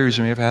failures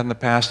you may have had in the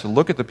past, to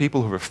look at the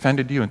people who have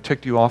offended you and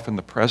ticked you off in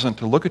the present,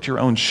 to look at your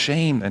own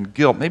shame and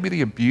guilt, maybe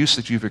the abuse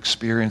that you've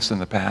experienced in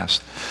the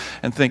past,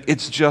 and think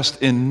it's just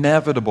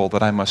inevitable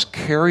that I must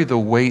carry the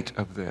weight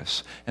of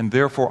this, and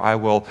therefore I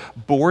will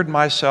board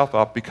myself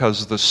up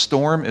because the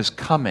storm is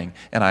coming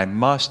and I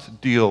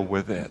must deal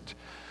with it.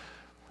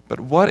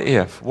 But what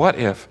if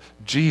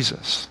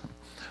Jesus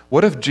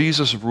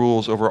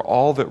rules over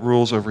all that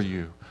rules over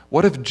you?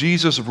 What if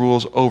Jesus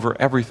rules over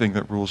everything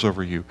that rules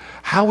over you?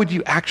 How would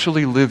you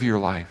actually live your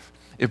life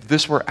if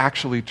this were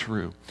actually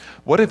true?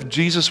 What if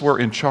Jesus were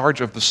in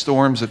charge of the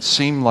storms that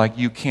seem like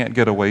you can't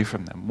get away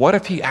from them? What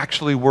if he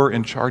actually were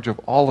in charge of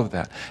all of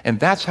that? And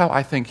that's how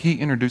I think he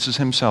introduces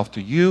himself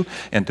to you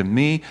and to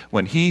me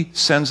when he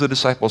sends the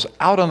disciples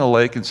out on the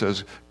lake and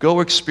says,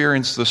 go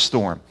experience the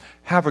storm.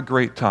 Have a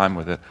great time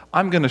with it.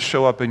 I'm going to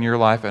show up in your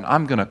life and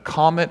I'm going to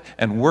calm it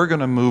and we're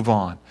going to move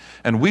on.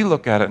 And we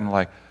look at it and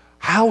like,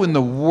 how in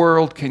the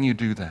world can you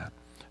do that?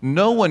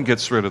 No one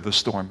gets rid of the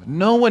storm.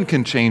 No one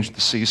can change the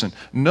season.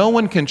 No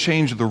one can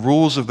change the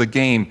rules of the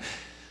game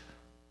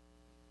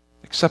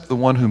except the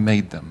one who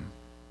made them.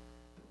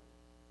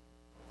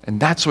 And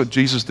that's what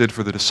Jesus did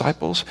for the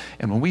disciples.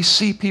 And when we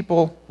see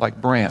people like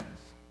Brant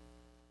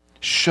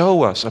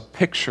show us a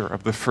picture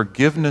of the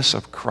forgiveness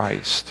of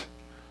Christ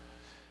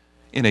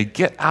in a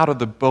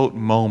get-out-of-the-boat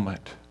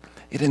moment,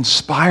 it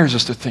inspires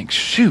us to think,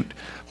 shoot,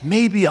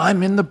 maybe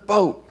I'm in the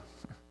boat.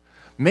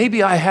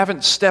 Maybe I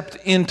haven't stepped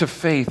into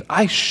faith.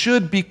 I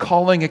should be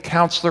calling a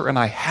counselor and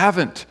I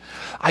haven't.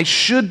 I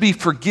should be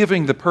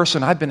forgiving the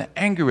person I've been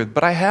angry with,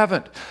 but I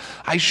haven't.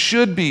 I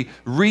should be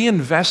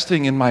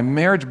reinvesting in my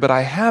marriage, but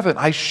I haven't.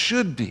 I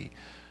should be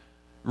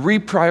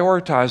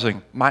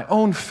reprioritizing my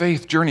own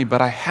faith journey, but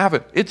I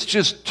haven't. It's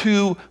just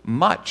too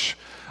much.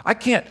 I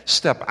can't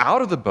step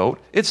out of the boat.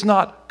 It's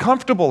not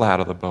comfortable out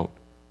of the boat.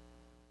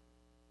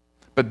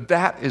 But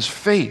that is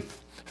faith.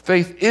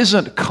 Faith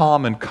isn't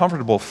calm and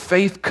comfortable.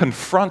 Faith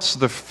confronts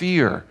the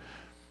fear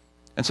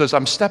and says,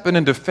 I'm stepping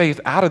into faith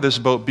out of this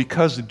boat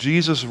because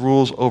Jesus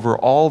rules over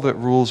all that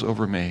rules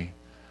over me.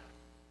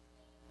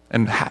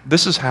 And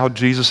this is how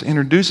Jesus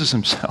introduces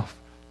himself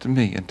to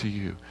me and to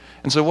you.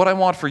 And so what I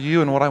want for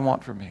you and what I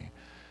want for me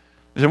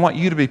is I want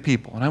you to be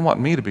people and I want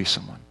me to be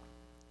someone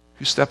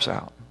who steps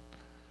out.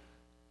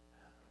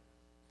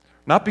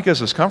 Not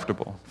because it's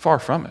comfortable, far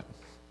from it.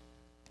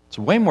 It's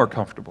way more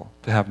comfortable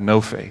to have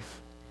no faith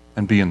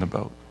and be in the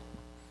boat.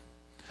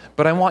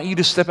 But I want you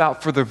to step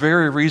out for the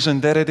very reason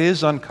that it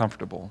is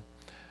uncomfortable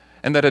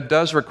and that it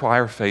does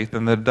require faith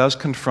and that it does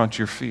confront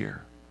your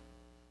fear.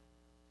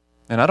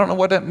 And I don't know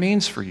what that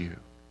means for you.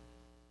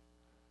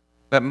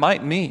 That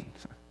might mean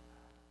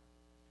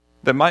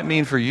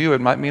for you,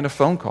 it might mean a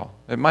phone call.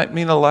 It might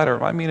mean a letter.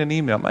 It might mean an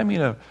email. It might mean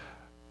a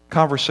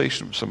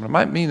conversation with someone. It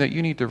might mean that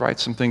you need to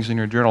write some things in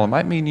your journal. It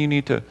might mean you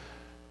need to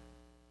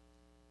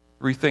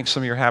rethink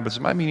some of your habits.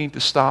 It might mean you need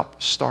to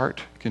stop,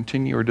 start,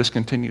 continue, or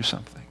discontinue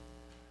something.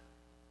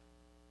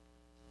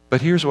 But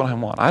here's what I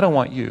want. I don't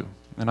want you,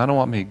 and I don't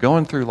want me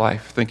going through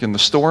life thinking the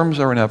storms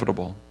are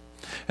inevitable,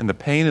 and the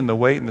pain and the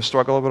weight and the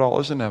struggle of it all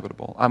is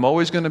inevitable. I'm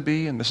always going to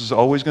be, and this is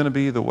always going to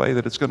be the way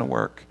that it's going to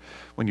work.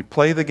 When you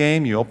play the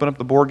game, you open up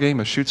the board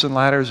game of chutes and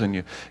ladders, and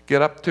you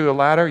get up to a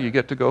ladder, you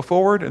get to go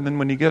forward, and then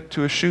when you get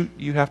to a chute,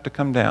 you have to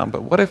come down.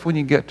 But what if when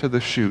you get to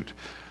the chute,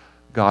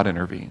 God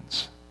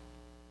intervenes?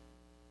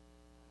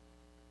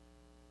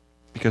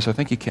 Because I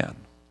think he can.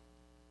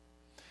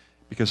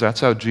 Because that's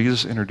how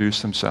Jesus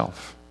introduced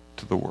himself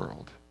to the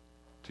world,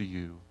 to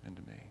you and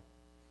to me.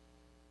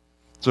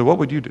 So what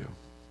would you do?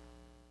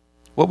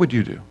 What would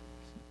you do?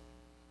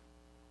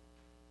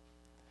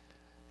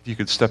 if you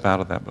could step out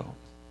of that boat?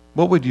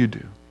 What would you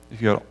do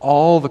if you had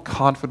all the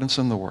confidence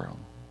in the world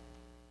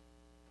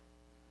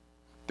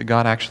that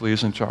God actually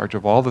is in charge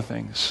of all the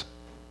things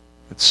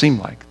that seem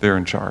like they're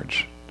in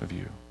charge of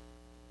you?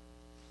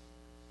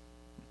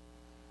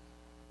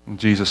 And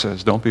Jesus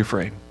says, don't be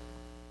afraid.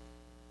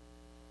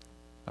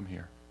 I'm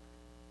here.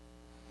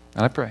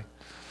 And I pray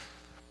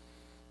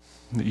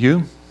that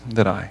you,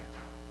 that I,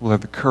 will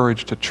have the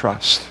courage to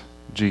trust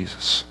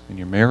Jesus in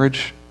your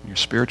marriage, in your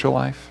spiritual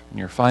life, in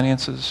your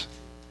finances,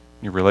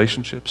 in your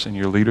relationships, in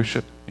your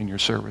leadership, in your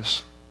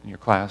service, in your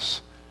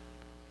class.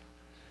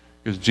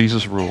 Because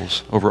Jesus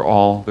rules over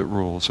all that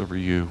rules over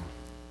you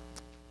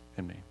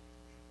and me.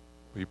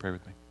 Will you pray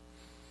with me?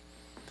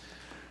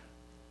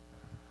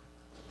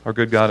 Our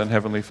good God and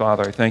Heavenly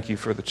Father, I thank you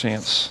for the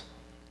chance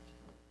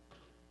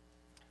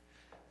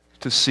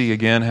to see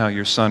again how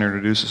your Son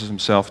introduces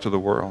himself to the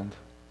world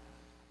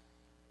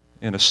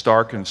in a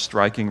stark and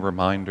striking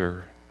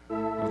reminder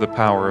of the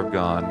power of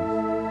God,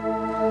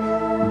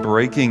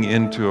 breaking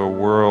into a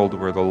world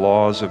where the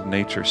laws of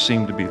nature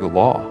seem to be the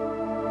law,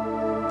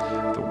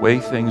 the way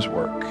things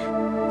work.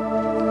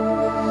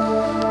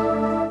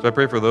 So I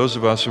pray for those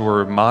of us who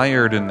are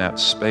mired in that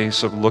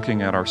space of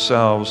looking at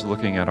ourselves,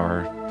 looking at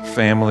our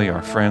family,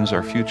 our friends,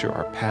 our future,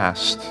 our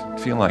past,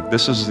 feeling like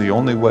this is the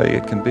only way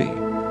it can be.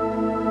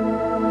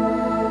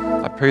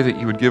 I pray that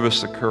you would give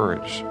us the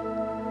courage,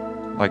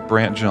 like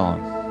Brant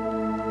John,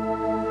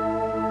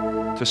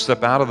 to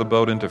step out of the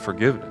boat into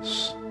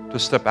forgiveness, to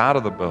step out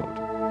of the boat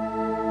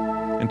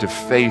into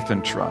faith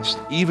and trust,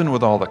 even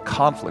with all the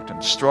conflict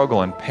and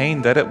struggle and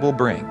pain that it will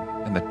bring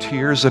and the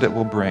tears that it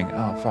will bring.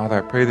 Oh, Father,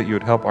 I pray that you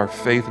would help our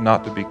faith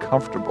not to be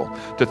comfortable,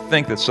 to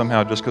think that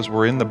somehow just because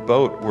we're in the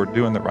boat, we're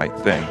doing the right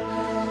thing.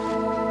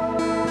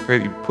 I pray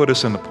that you put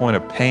us in the point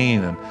of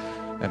pain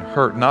and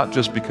hurt, not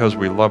just because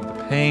we love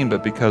the pain,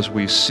 but because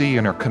we see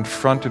and are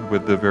confronted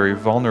with the very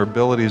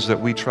vulnerabilities that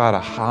we try to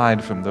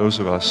hide from those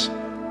of us,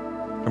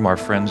 from our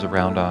friends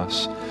around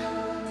us.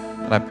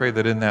 And I pray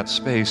that in that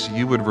space,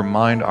 you would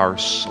remind our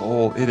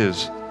soul, it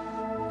is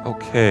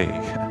okay.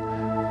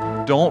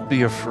 Don't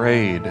be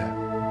afraid.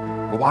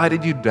 Why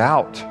did you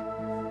doubt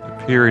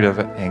the period of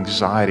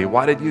anxiety?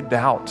 Why did you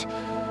doubt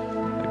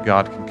that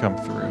God can come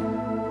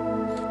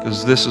through?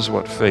 Because this is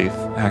what faith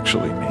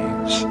actually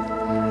means.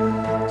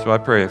 So I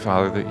pray,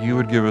 Father, that you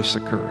would give us the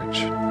courage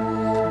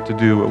to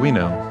do what we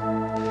know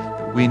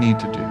that we need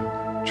to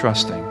do,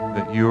 trusting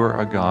that you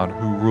are a God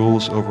who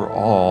rules over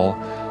all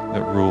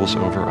that rules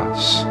over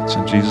us. It's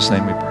in Jesus'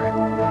 name we pray.